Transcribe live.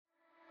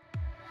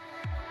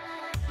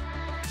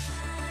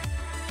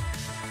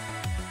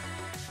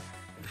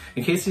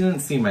In case you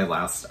didn't see my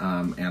last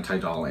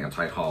anti-doll,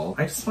 anti-haul,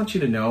 I just want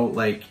you to know,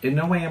 like, in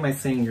no way am I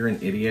saying you're an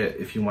idiot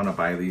if you want to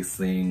buy these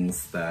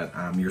things, that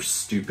you're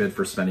stupid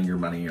for spending your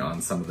money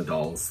on some of the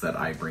dolls that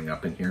I bring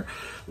up in here.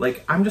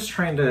 Like, I'm just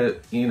trying to,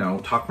 you know,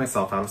 talk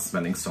myself out of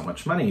spending so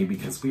much money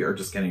because we are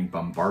just getting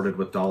bombarded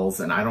with dolls,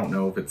 and I don't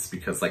know if it's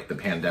because, like, the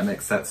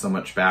pandemic set so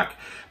much back,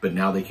 but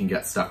now they can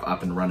get stuff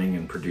up and running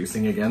and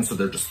producing again, so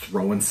they're just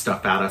throwing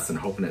stuff at us and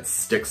hoping it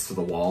sticks to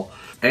the wall.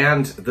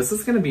 And this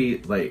is gonna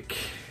be, like,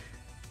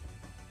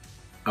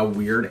 a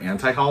weird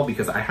anti-haul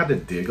because I had to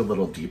dig a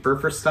little deeper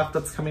for stuff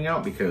that's coming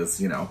out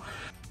because, you know,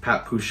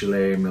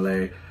 Papusile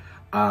Mele,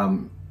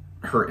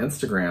 her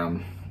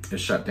Instagram is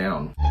shut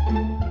down.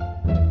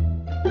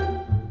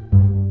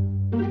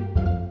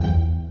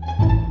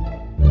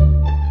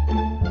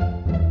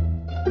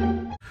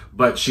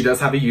 But she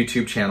does have a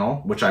YouTube channel,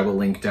 which I will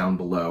link down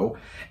below,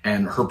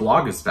 and her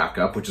blog is back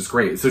up, which is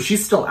great. So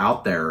she's still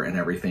out there and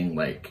everything,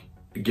 like,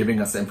 giving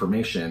us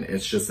information.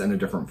 It's just in a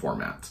different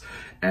format.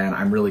 And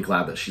I'm really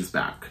glad that she's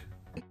back.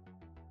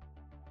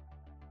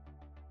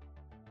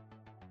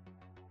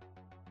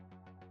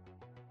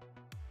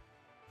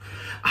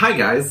 Hi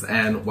guys,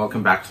 and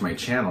welcome back to my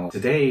channel.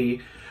 Today,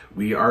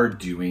 we are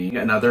doing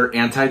another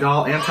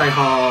anti-doll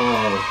anti-haul.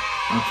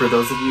 And for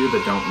those of you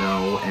that don't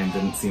know and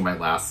didn't see my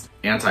last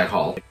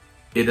anti-haul,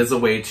 it is a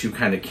way to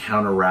kind of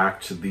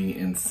counteract the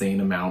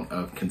insane amount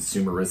of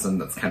consumerism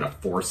that's kind of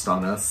forced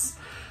on us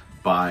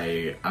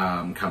by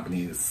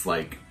companies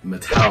like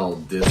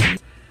Mattel, Disney,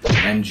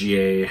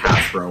 MGA,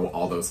 Hasbro,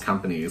 all those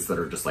companies that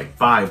are just like,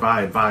 buy,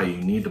 you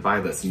need to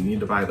buy this, you need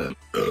to buy this.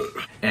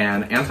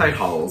 And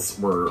anti-hauls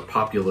were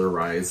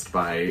popularized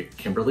by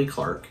Kimberly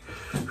Clark,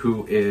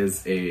 who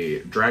is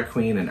a drag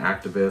queen and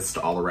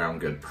activist,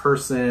 all-around good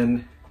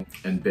person,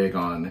 and big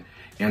on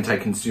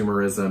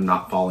anti-consumerism,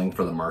 not falling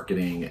for the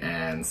marketing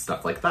and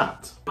stuff like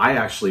that. I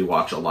actually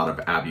watch a lot of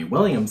Abby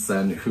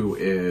Williamson, who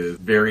is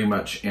very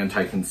much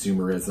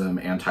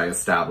anti-consumerism,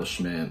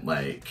 anti-establishment,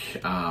 like,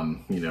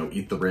 you know,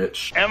 eat the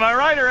rich. Am I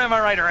right or am I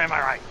right or am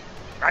I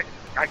right?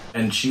 Right.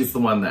 And she's the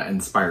one that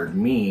inspired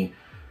me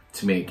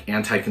to make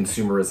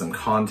anti-consumerism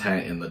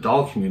content in the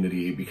doll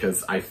community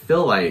because I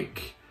feel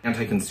like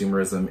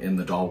anti-consumerism in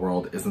the doll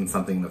world isn't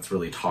something that's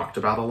really talked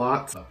about a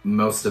lot.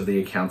 Most of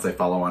the accounts I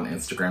follow on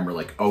Instagram are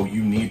like, oh,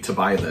 you need to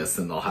buy this,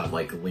 and they'll have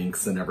like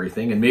links and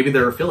everything, and maybe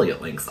they're affiliate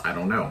links, I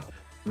don't know.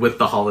 With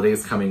the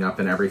holidays coming up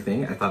and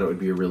everything, I thought it would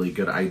be a really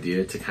good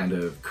idea to kind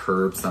of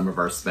curb some of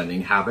our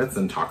spending habits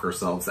and talk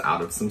ourselves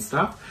out of some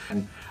stuff.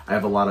 And I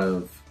have a lot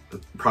of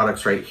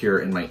products right here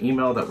in my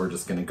email that we're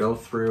just gonna go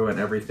through and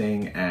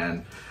everything,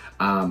 and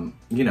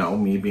you know,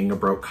 me being a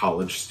broke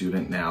college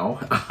student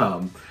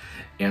now,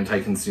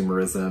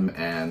 anti-consumerism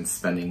and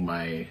spending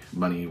my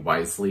money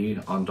wisely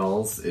on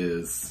dolls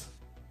is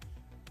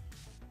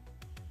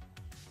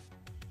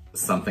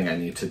something I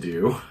need to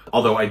do.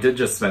 Although I did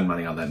just spend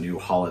money on that new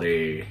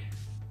holiday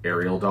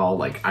Ariel doll,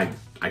 like I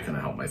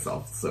couldn't help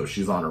myself, so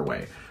she's on her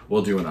way.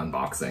 We'll do an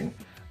unboxing.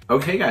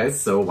 Okay guys,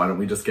 so why don't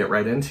we just get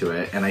right into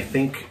it? And I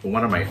think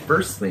one of my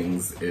first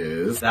things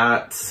is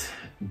that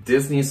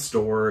Disney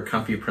Store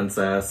Comfy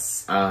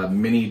Princess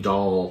mini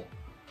doll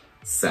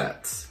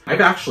set. I've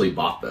actually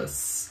bought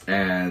this,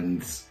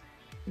 and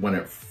when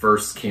it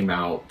first came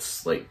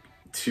out like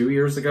 2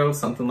 years ago,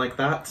 something like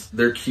that.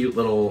 They're cute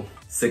little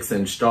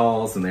 6-inch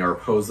dolls, and they are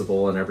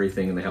posable and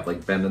everything, and they have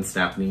like bend and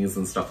snap knees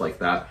and stuff like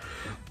that.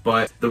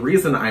 But the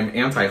reason I'm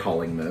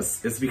anti-hauling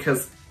this is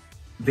because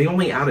they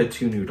only added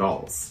 2 new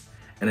dolls,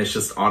 and it's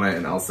just Anna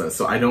and Elsa.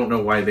 So I don't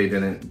know why they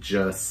didn't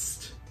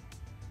just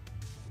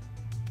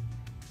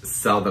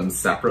sell them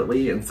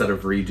separately instead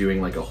of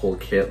redoing like a whole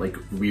kit. Like,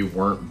 we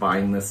weren't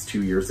buying this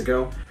 2 years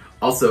ago.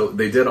 Also,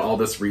 they did all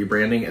this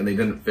rebranding and they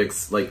didn't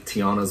fix like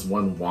Tiana's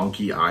one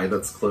wonky eye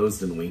that's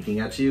closed and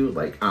winking at you.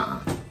 Like,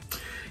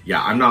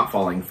 yeah, I'm not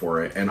falling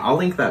for it. And I'll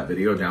link that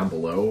video down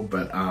below,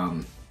 but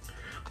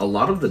a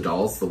lot of the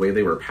dolls, the way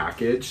they were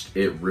packaged,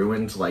 it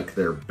ruined like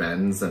their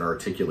bends and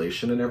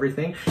articulation and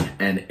everything.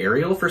 And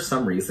Ariel, for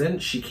some reason,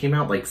 she came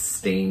out like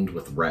stained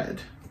with red.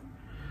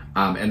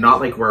 And not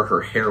like where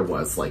her hair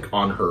was, like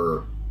on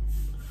her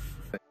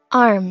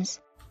arms.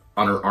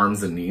 On her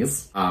arms and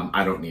knees.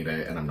 I don't need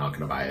it, and I'm not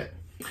gonna buy it.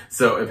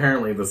 So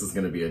apparently this is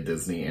gonna be a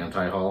Disney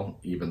anti-haul,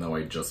 even though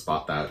I just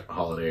bought that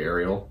holiday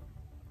Ariel.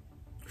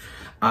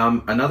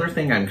 Another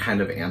thing I'm kind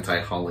of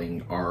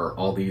anti-hauling are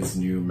all these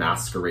new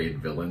Masquerade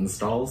Villains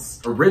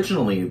dolls.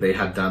 Originally, they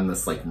had done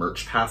this like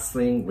merch pass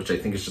thing, which I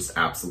think is just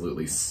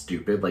absolutely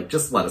stupid. Like,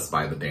 just let us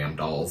buy the damn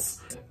dolls.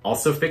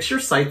 Also, fix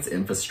your site's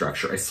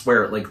infrastructure. I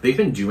swear, like, they've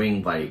been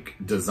doing like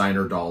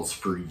designer dolls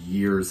for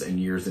years and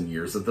years and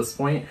years at this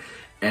point,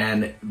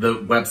 and the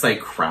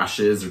website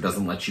crashes or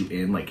doesn't let you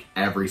in like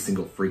every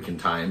single freaking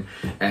time.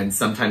 And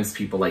sometimes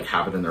people like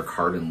have it in their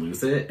cart and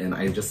lose it, and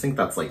I just think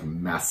that's like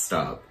messed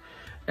up.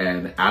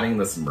 And adding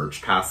this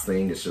merch pass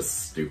thing is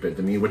just stupid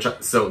to me,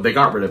 so they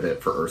got rid of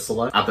it for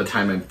Ursula. At the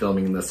time I'm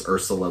filming this,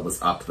 Ursula was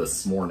up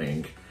this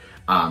morning.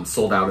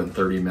 sold out in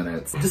 30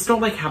 minutes. I just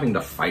don't like having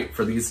to fight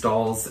for these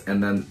dolls,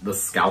 and then the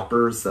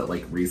scalpers that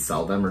like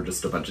resell them are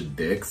just a bunch of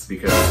dicks,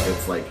 because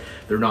it's like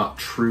they're not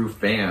true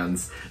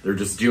fans. They're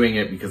just doing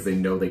it because they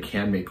know they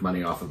can make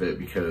money off of it,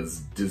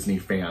 because Disney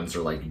fans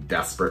are like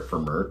desperate for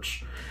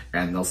merch,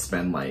 and they'll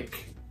spend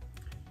like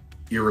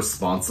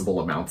irresponsible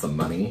amounts of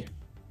money,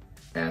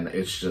 and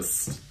it's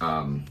just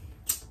bad.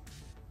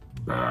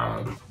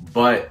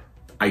 But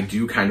I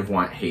do kind of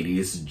want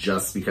Hades,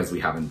 just because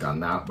we haven't done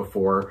that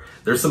before.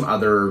 There's some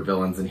other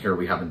villains in here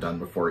we haven't done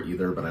before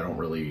either, but I don't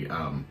really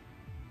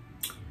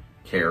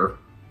care.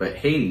 But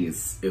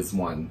Hades is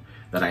one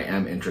that I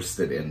am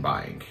interested in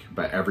buying,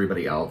 but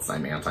everybody else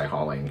I'm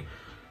anti-hauling.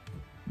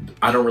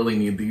 I don't really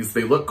need these.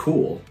 They look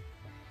cool.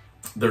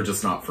 They're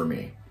just not for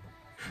me.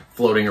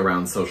 Floating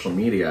around social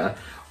media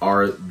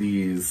are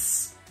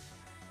these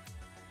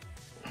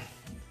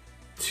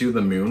To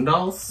the Moon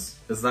dolls?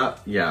 Is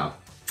that? Yeah.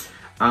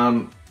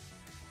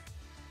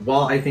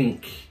 While I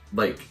think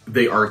like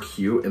they are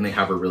cute and they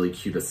have a really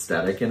cute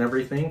aesthetic and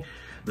everything,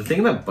 the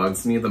thing that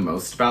bugs me the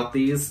most about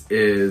these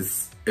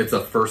is it's a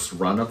first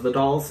run of the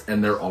dolls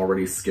and they're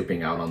already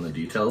skipping out on the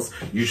details.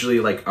 Usually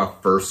like a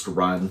first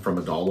run from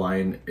a doll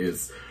line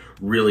is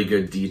really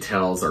good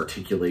details,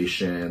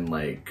 articulation,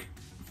 like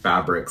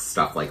fabrics,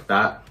 stuff like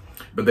that.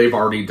 But they've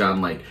already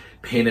done like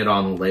painted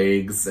on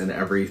legs and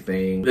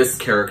everything. This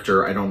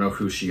character, I don't know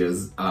who she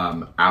is,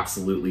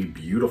 absolutely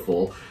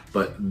beautiful,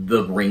 but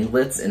the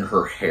ringlets in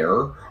her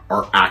hair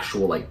are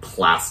actual like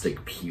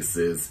plastic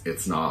pieces.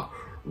 It's not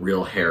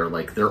real hair.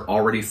 Like they're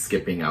already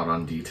skipping out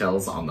on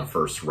details on the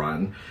first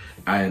run.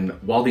 And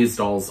while these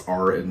dolls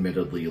are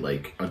admittedly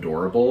like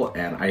adorable,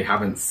 and I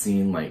haven't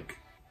seen like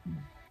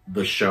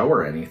the show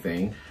or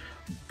anything,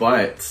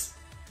 but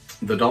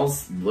the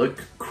dolls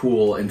look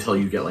cool until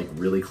you get like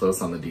really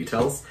close on the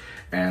details.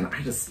 And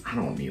I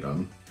don't need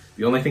them.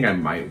 The only thing I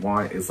might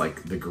want is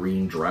like the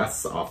green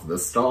dress off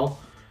this doll,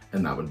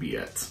 and that would be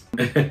it.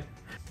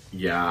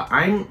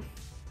 Yeah,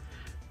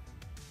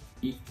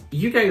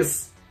 you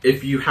guys,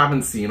 if you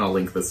haven't seen, I'll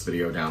link this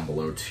video down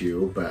below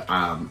too, but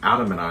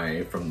Adam and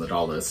I from the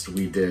Doll List,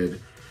 we did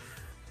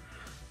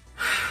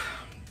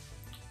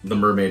the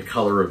mermaid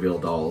color reveal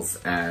dolls,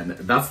 and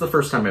that's the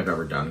first time I've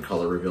ever done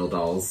color reveal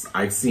dolls.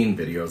 I've seen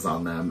videos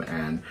on them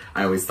and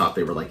I always thought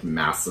they were like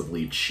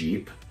massively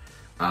cheap.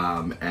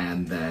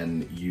 And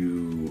then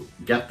you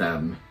get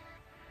them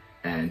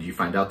and you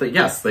find out that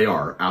yes, they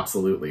are,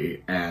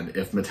 absolutely. And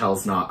if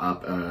Mattel's not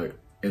up a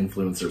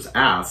influencer's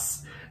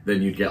ass,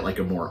 then you'd get like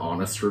a more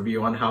honest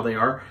review on how they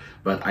are.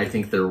 But I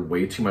think they're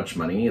way too much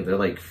money. They're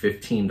like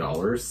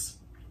 $15,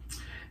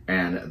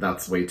 and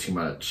that's way too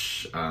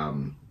much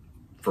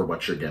for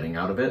what you're getting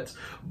out of it.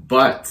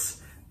 But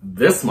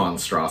this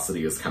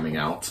monstrosity is coming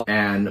out,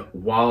 and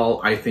while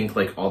I think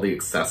like all the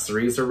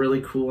accessories are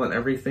really cool and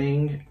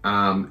everything,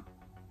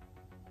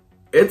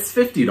 it's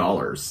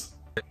 $50.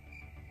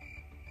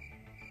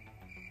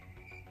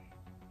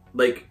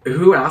 Like,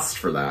 who asked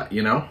for that,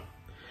 you know?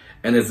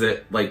 And is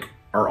it like,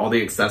 are all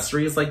the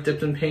accessories like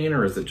dipped in paint,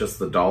 or is it just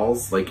the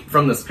dolls? Like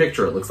from this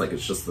picture, it looks like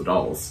it's just the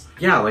dolls.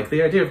 Yeah, like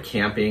the idea of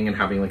camping and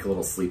having like a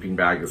little sleeping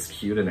bag is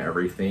cute and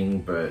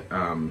everything, but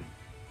I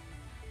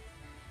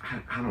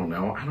don't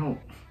know.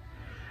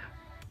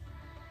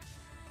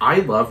 I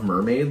love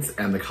mermaids,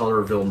 and the color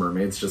reveal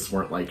mermaids just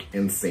weren't like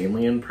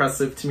insanely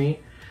impressive to me.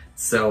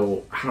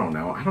 So I don't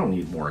know, I don't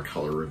need more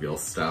color reveal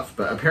stuff,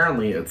 but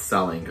apparently it's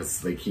selling because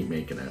they keep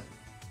making it.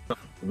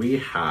 We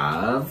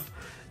have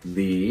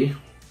the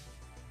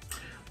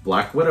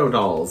Black Widow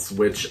dolls,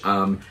 which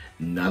none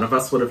of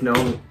us would have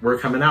known were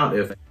coming out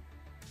if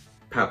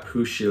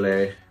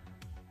Papusile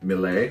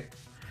Mele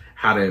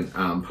hadn't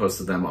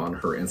posted them on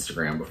her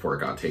Instagram before it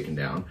got taken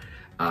down.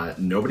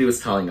 Nobody was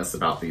telling us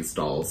about these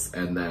dolls,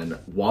 and then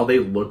while they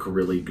look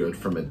really good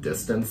from a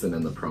distance and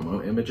in the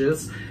promo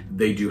images,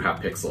 they do have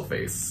pixel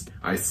face.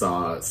 I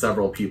saw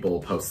several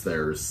people post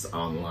theirs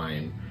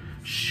online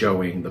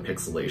showing the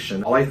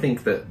pixelation. I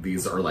think that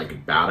these are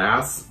like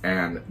badass,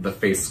 and the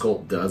face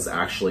sculpt does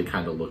actually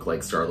kind of look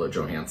like Scarlett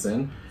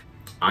Johansson.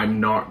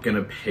 I'm not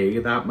gonna pay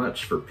that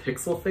much for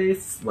pixel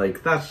face.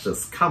 Like, that's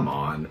just, come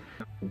on.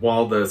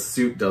 While the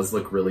suit does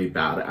look really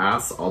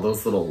badass, all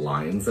those little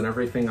lines and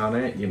everything on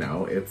it, you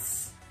know,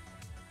 it's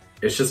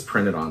just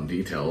printed on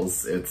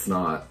details. It's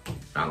not,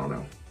 I don't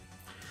know.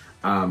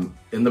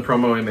 In the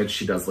promo image,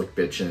 she does look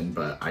bitchin',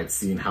 but I've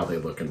seen how they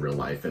look in real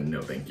life, and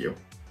no thank you.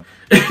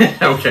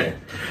 Okay.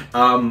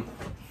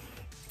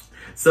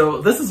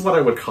 So this is what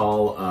I would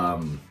call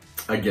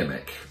a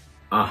gimmick,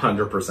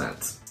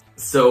 100%.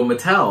 So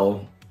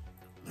Mattel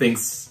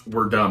thinks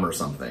we're dumb or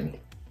something.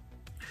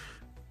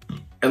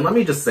 And let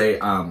me just say,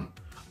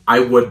 I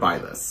would buy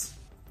this.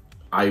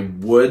 I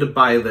would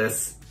buy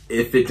this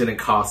if it didn't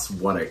cost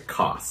what it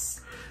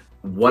costs.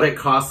 What it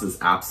costs is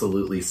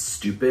absolutely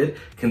stupid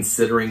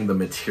considering the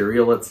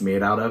material it's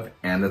made out of,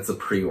 and it's a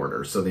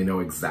pre-order. So they know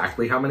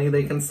exactly how many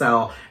they can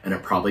sell, and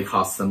it probably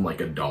costs them like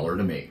 $1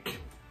 to make.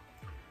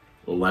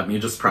 Let me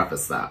just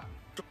preface that.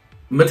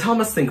 Mattel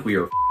must think we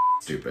are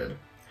stupid,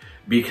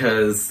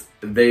 because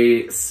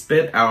they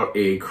spit out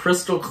a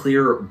crystal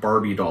clear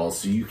Barbie doll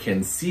so you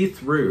can see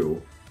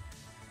through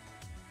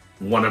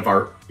one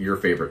of your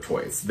favorite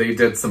toys. They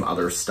did some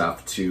other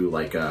stuff too,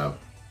 like a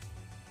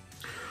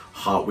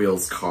Hot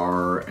Wheels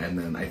car, and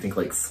then I think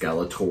like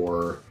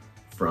Skeletor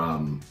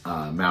from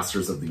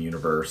Masters of the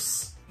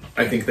Universe.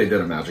 I think they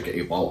did a Magic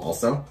 8 Ball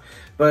also.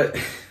 But,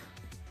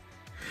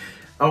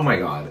 oh my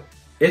god.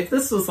 If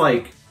this was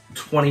like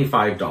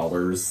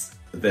 $25,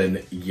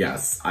 then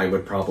yes, I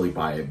would probably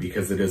buy it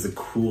because it is a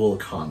cool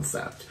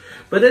concept.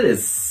 But it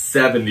is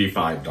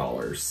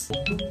 $75.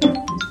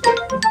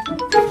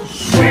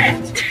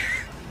 Shit!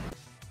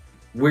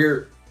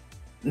 We're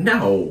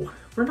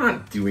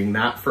not doing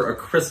that for a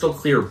crystal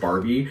clear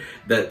Barbie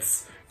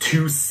that's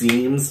two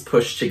seams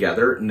pushed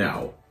together.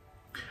 No.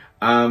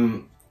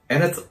 And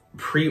it's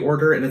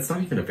pre-order and it's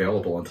not even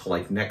available until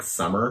like next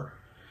summer.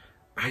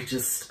 I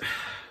just,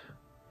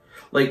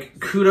 like,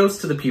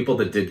 kudos to the people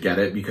that did get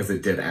it because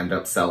it did end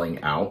up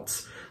selling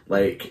out.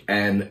 Like,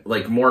 and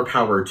like, more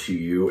power to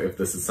you if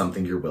this is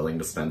something you're willing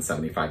to spend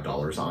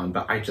 $75 on,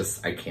 but I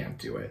can't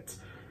do it.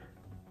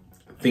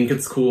 I think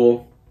it's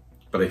cool,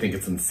 but I think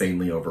it's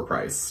insanely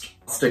overpriced.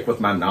 Stick with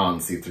my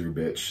non-see-through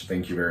bitch.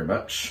 Thank you very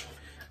much.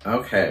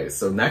 Okay,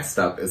 so next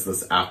up is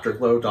this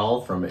Afterglow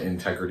doll from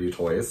Integrity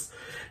Toys.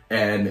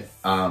 And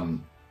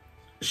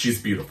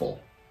she's beautiful.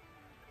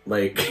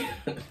 Like,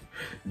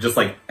 just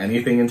like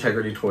anything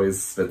Integrity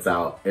Toys spits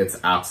out, it's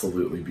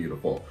absolutely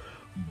beautiful.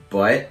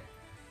 But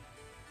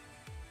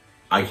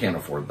I can't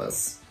afford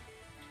this.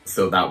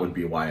 So that would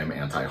be why I'm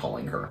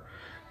anti-hauling her.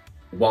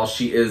 While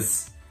she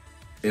is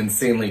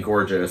insanely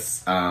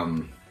gorgeous,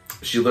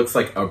 she looks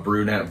like a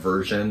brunette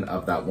version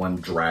of that one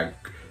drag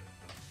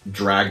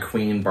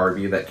queen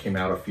Barbie that came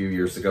out a few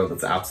years ago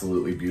that's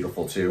absolutely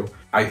beautiful too.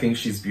 I think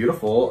she's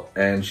beautiful,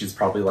 and she's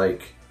probably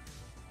like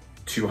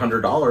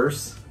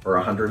 $200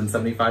 or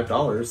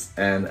 $175,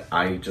 and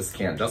I just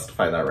can't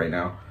justify that right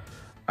now.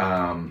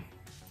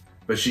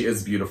 But she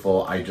is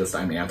beautiful.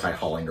 I'm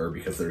anti-hauling her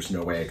because there's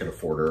no way I could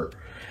afford her.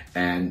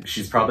 And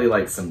she's probably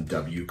like some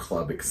W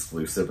Club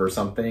exclusive or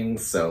something,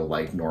 so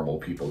like normal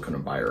people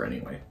couldn't buy her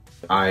anyway.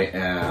 I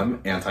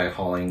am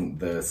anti-hauling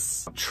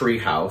this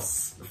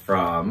treehouse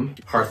from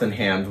Hearth and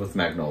Hand with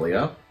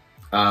Magnolia.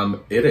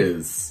 It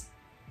is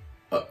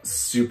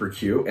super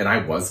cute, and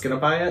I was gonna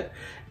buy it,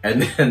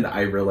 and then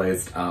I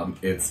realized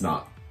it's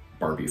not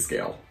Barbie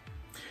scale.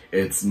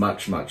 It's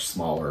much, much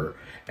smaller,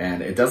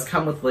 and it does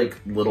come with like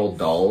little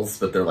dolls,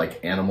 but they're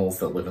like animals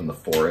that live in the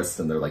forest,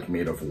 and they're like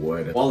made of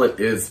wood. While it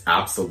is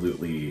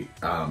absolutely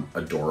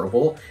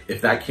adorable,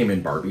 if that came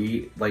in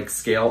Barbie like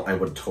scale, I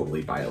would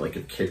totally buy it. Like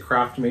if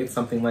KidCraft made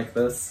something like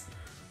this,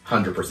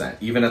 100%.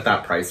 Even at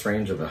that price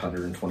range of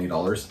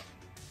 $120,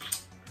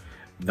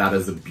 that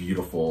is a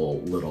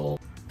beautiful little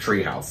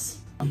treehouse.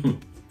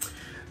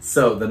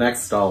 So the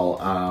next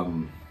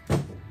doll,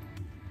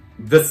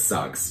 this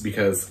sucks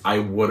because I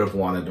would have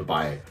wanted to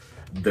buy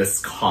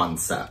this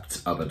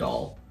concept of a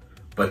doll,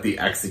 but the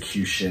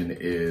execution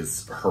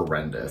is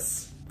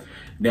horrendous.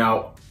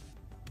 Now,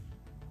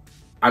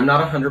 I'm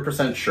not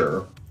 100%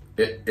 sure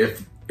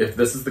if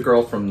this is the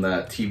girl from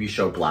the TV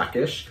show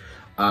Blackish.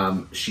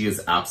 She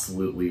is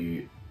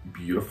absolutely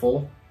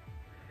beautiful,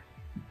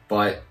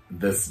 but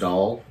this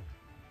doll,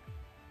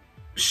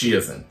 she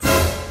isn't.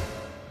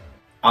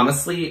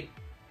 Honestly,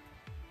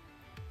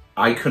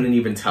 I couldn't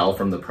even tell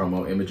from the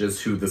promo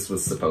images who this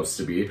was supposed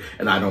to be,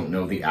 and I don't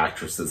know the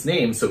actress's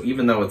name, so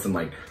even though it's in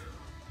like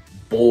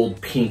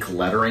bold pink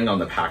lettering on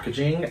the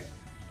packaging,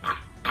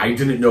 I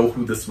didn't know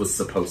who this was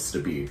supposed to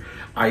be.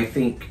 I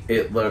think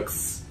it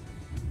looks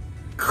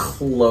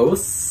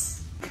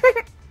close.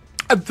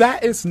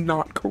 That is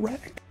not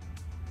correct.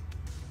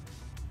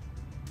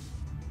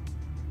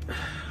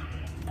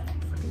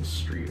 Fucking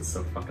street is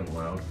so fucking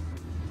loud.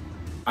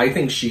 I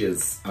think she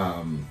is,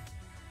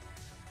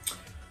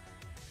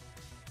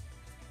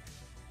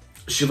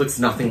 she looks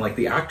nothing like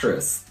the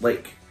actress.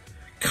 Like,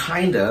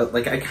 kinda.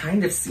 Like, I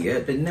kind of see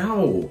it, but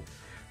no.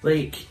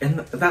 Like, and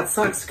that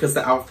sucks because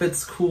the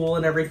outfit's cool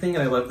and everything,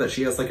 and I love that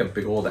she has, like, a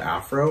big old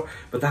afro,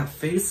 but that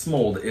face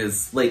mold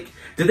is, like,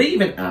 did they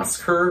even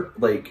ask her,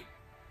 like,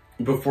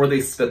 before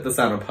they spit this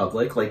out in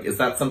public? Like, is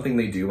that something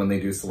they do when they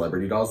do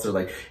celebrity dolls? They're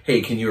like,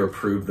 hey, can you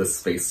approve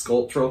this face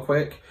sculpt real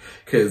quick?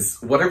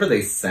 Because whatever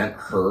they sent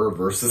her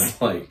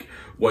versus, like,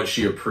 what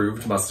she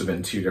approved must have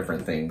been two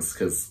different things,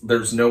 because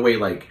there's no way,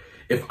 like,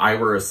 if I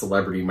were a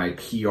celebrity, my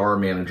PR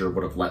manager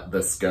would have let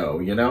this go,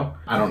 you know?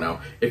 I don't know.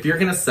 If you're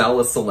gonna sell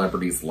a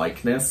celebrity's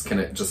likeness, can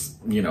it just,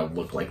 you know,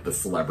 look like the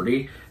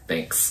celebrity?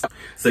 Thanks.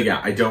 So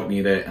yeah, I don't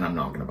need it and I'm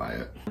not gonna buy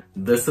it.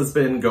 This has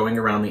been going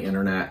around the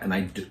internet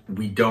and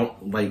we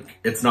don't, like,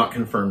 it's not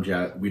confirmed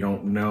yet. We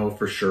don't know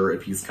for sure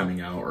if he's coming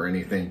out or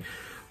anything,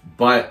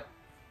 but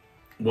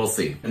we'll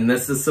see. And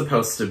this is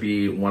supposed to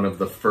be one of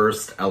the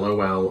first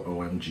LOL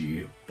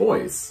OMG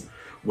boys,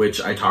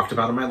 which I talked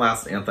about in my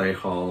last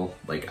anti-haul.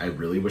 Like, I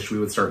really wish we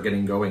would start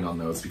getting going on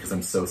those because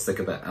I'm so sick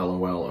of the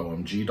LOL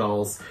OMG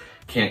dolls.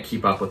 Can't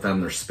keep up with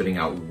them. They're spitting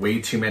out way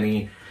too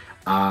many.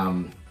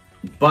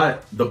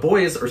 But the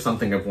boys are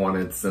something I've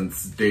wanted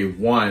since day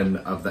one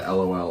of the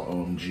LOL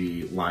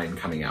OMG line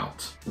coming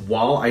out.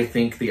 While I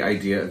think the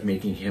idea of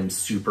making him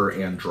super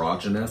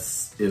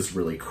androgynous is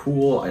really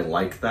cool, I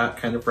like that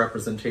kind of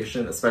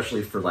representation,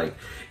 especially for like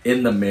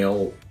in the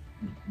male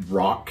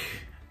rock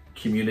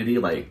community,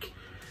 like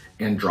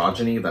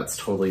androgyny, that's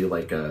totally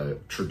like a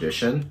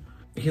tradition.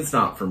 He's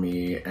not for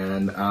me,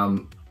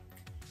 and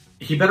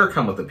he better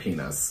come with a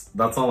penis.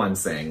 That's all I'm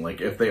saying.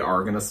 Like, if they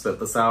are gonna spit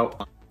this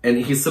out. And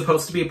he's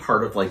supposed to be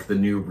part of like the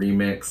new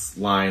remix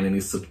line, and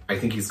I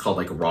think he's called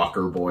like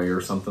Rocker Boy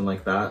or something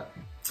like that.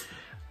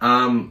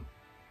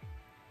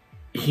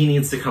 He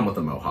needs to come with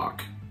a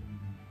mohawk.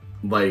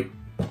 Like,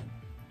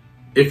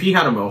 if he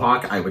had a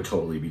mohawk, I would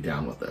totally be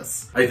down with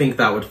this. I think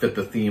that would fit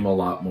the theme a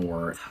lot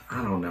more.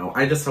 I don't know.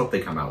 I just hope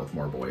they come out with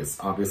more boys.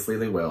 Obviously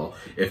they will.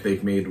 If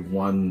they've made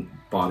one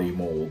body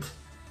mold,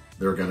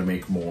 they're gonna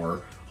make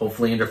more.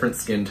 Hopefully in different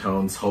skin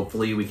tones.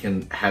 Hopefully we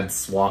can head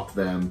swap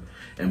them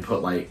and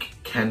put like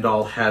Ken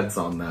doll heads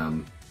on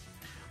them,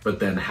 but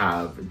then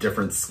have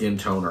different skin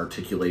tone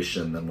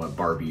articulation than what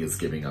Barbie is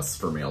giving us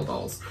for male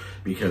dolls.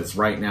 Because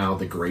right now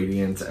the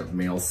gradient of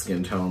male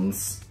skin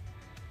tones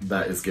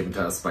that is given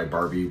to us by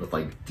Barbie with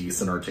like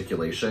decent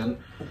articulation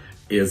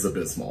is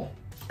abysmal,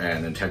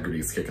 and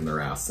Integrity's kicking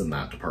their ass in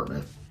that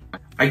department.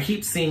 I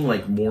keep seeing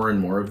like more and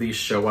more of these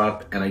show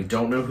up, and I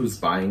don't know who's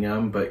buying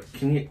them, but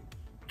can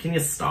you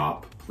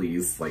stop,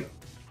 please? Like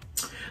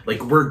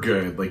we're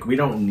good. Like, we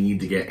don't need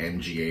to get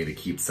NGA to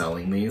keep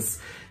selling these.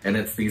 And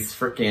it's these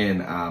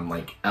freaking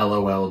like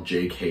LOL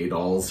JK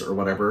dolls or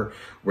whatever,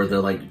 where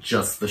they're like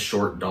just the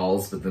short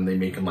dolls, but then they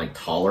make them like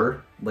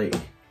taller. Like,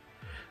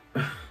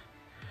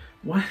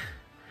 what?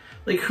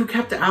 Like, who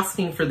kept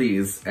asking for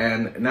these?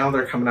 And now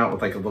they're coming out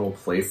with like a little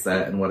play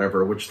set and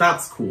whatever, which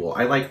that's cool.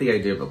 I like the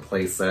idea of a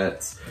play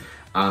set.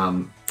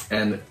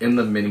 And in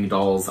the mini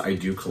dolls, I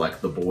do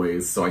collect the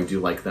boys, so I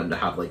do like them to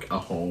have like a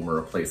home or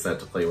a play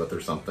set to play with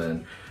or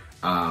something.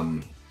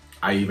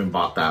 I even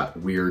bought that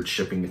weird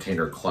shipping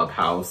container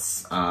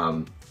Clubhouse.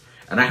 And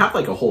I have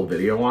like a whole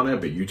video on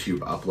it, but YouTube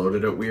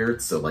uploaded it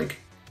weird, so like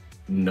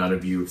none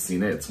of you have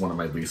seen it. It's one of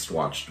my least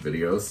watched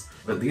videos.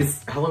 But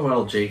these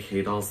LOL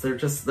JK dolls,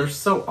 they're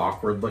so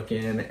awkward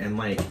looking, and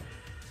like,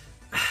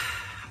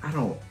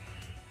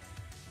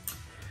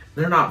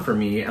 they're not for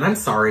me. And I'm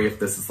sorry if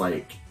this is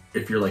like,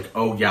 if you're like,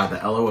 oh yeah, the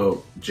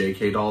LOL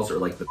JK dolls are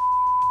like the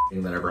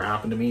thing that ever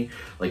happened to me.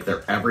 Like,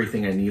 they're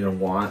everything I need and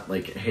want.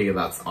 Like, hey,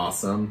 that's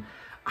awesome.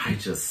 I'm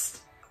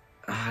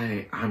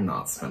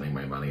not spending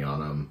my money on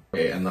them.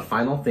 Okay, and the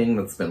final thing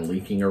that's been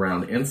leaking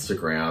around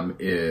Instagram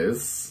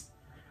is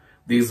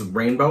these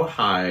Rainbow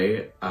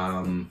High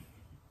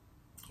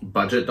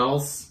budget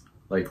dolls.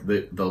 Like,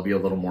 they'll be a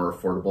little more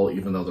affordable,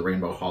 even though the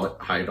Rainbow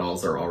High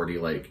dolls are already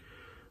like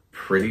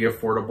pretty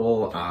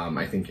affordable.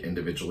 I think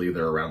individually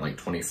they're around like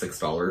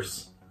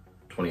 $26,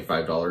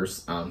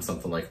 $25,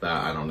 something like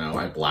that. I don't know.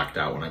 I blacked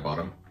out when I bought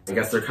them. I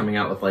guess they're coming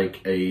out with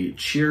like a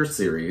cheer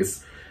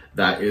series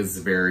that is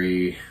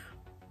very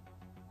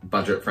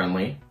budget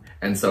friendly.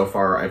 And so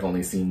far I've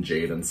only seen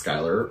Jade and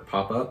Skylar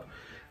pop up.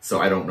 So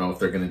I don't know if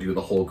they're going to do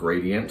the whole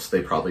gradient.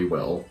 They probably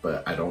will,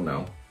 but I don't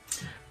know.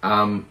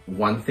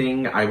 One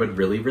thing I would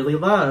really, really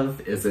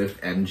love is if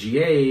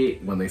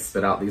MGA, when they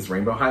spit out these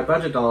Rainbow High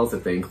budget dolls,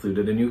 if they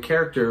included a new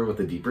character with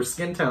a deeper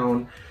skin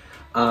tone.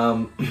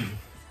 And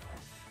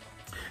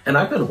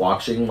I've been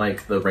watching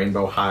like the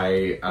Rainbow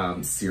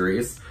High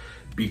series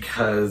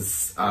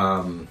because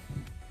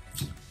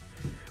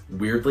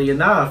weirdly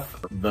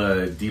enough,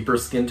 the deeper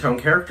skin tone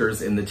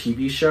characters in the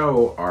TV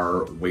show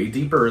are way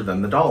deeper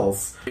than the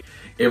dolls.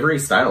 Avery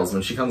Styles,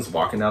 when she comes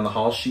walking down the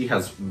hall, she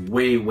has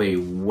way, way,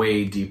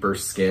 way deeper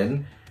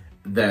skin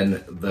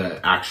than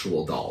the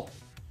actual doll.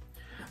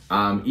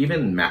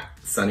 Even Matt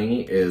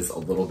Sunny is a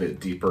little bit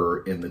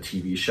deeper in the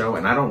TV show,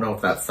 and I don't know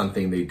if that's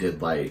something they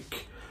did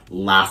like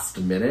last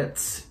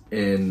minute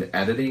in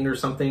editing or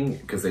something,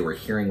 because they were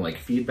hearing like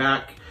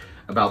feedback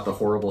about the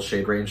horrible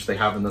shade range they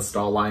have in this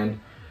doll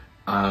line.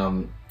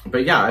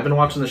 But yeah, I've been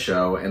watching the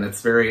show, and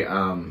it's very,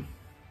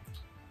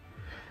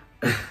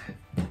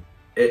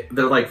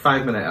 they're like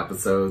 5-minute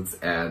episodes,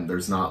 and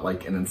there's not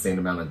like an insane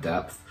amount of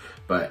depth,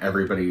 but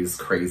everybody's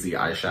crazy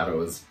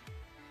eyeshadow is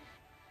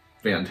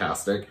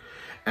fantastic.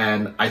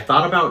 And I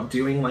thought about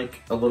doing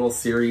like a little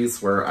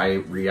series where I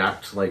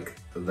react like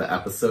the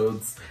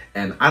episodes,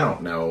 and I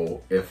don't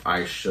know if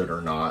I should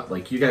or not.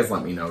 Like, you guys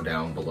let me know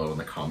down below in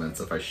the comments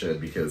if I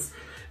should, because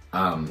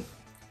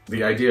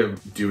the idea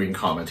of doing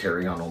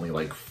commentary on only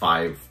like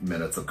 5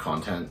 minutes of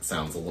content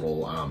sounds a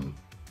little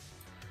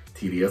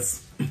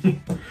tedious.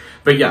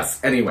 But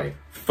yes, anyway,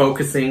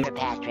 focusing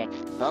Patrick,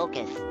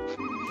 focus.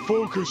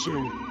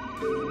 Focusing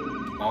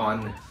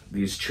on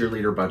these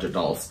cheerleader budget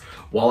dolls.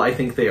 While I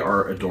think they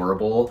are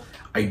adorable,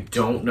 I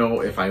don't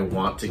know if I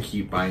want to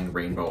keep buying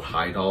Rainbow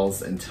High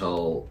dolls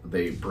until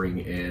they bring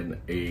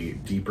in a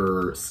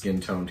deeper skin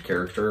toned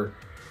character.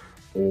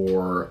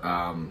 Or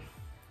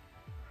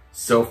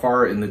so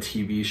far in the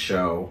TV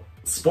show,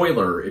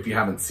 spoiler if you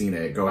haven't seen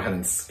it, go ahead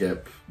and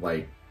skip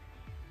like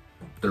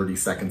 30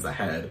 seconds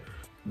ahead.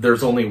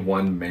 there's only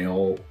one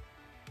male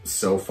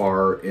so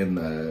far in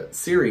the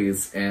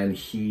series, and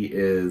he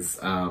is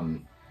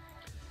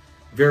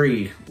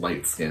very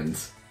light-skinned.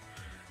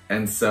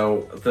 And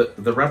so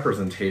the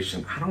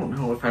representation, I don't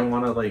know if I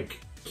want to like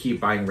keep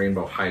buying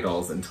rainbow high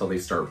dolls until they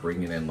start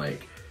bringing in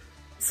like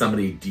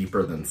somebody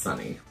deeper than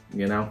Sunny,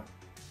 you know?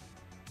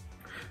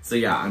 So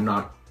yeah,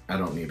 I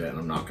don't need it, and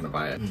I'm not gonna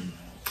buy it.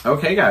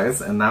 Okay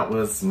guys, and that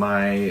was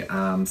my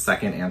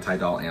second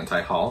anti-doll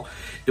anti-haul.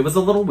 It was a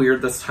little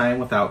weird this time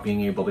without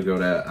being able to go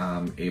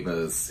to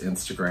Ava's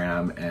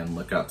Instagram and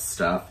look up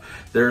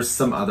stuff. There's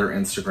some other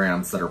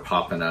Instagrams that are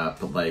popping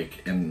up,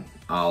 like, and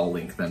I'll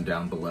link them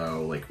down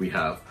below. Like we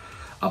have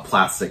a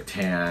Plastic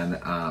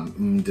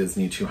Tan,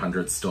 Disney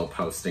 200 still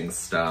posting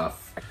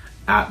stuff.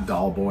 At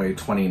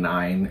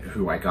Dollboy29,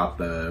 who I got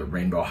the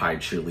Rainbow High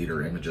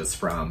cheerleader images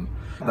from.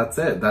 That's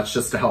it. That's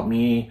just to help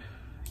me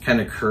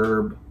kind of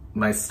curb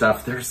my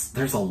stuff.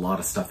 There's a lot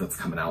of stuff that's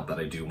coming out that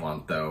I do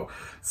want though.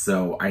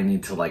 So I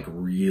need to like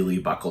really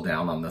buckle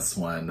down on this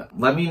one.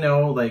 Let me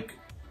know like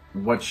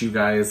what you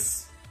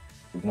guys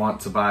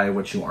want to buy,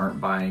 what you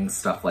aren't buying,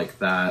 stuff like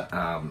that.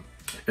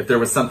 If there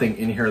was something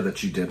in here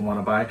that you did want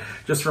to buy,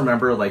 just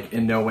remember, like,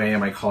 in no way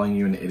am I calling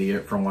you an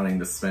idiot for wanting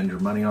to spend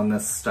your money on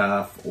this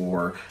stuff,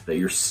 or that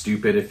you're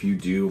stupid if you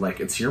do. Like,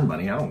 it's your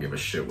money. I don't give a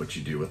shit what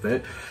you do with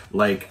it.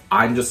 Like,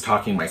 I'm just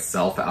talking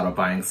myself out of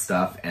buying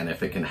stuff, and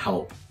if it can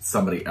help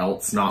somebody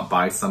else not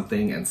buy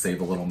something and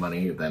save a little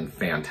money, then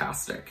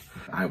fantastic.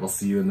 I will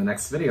see you in the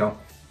next video.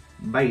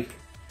 Bye.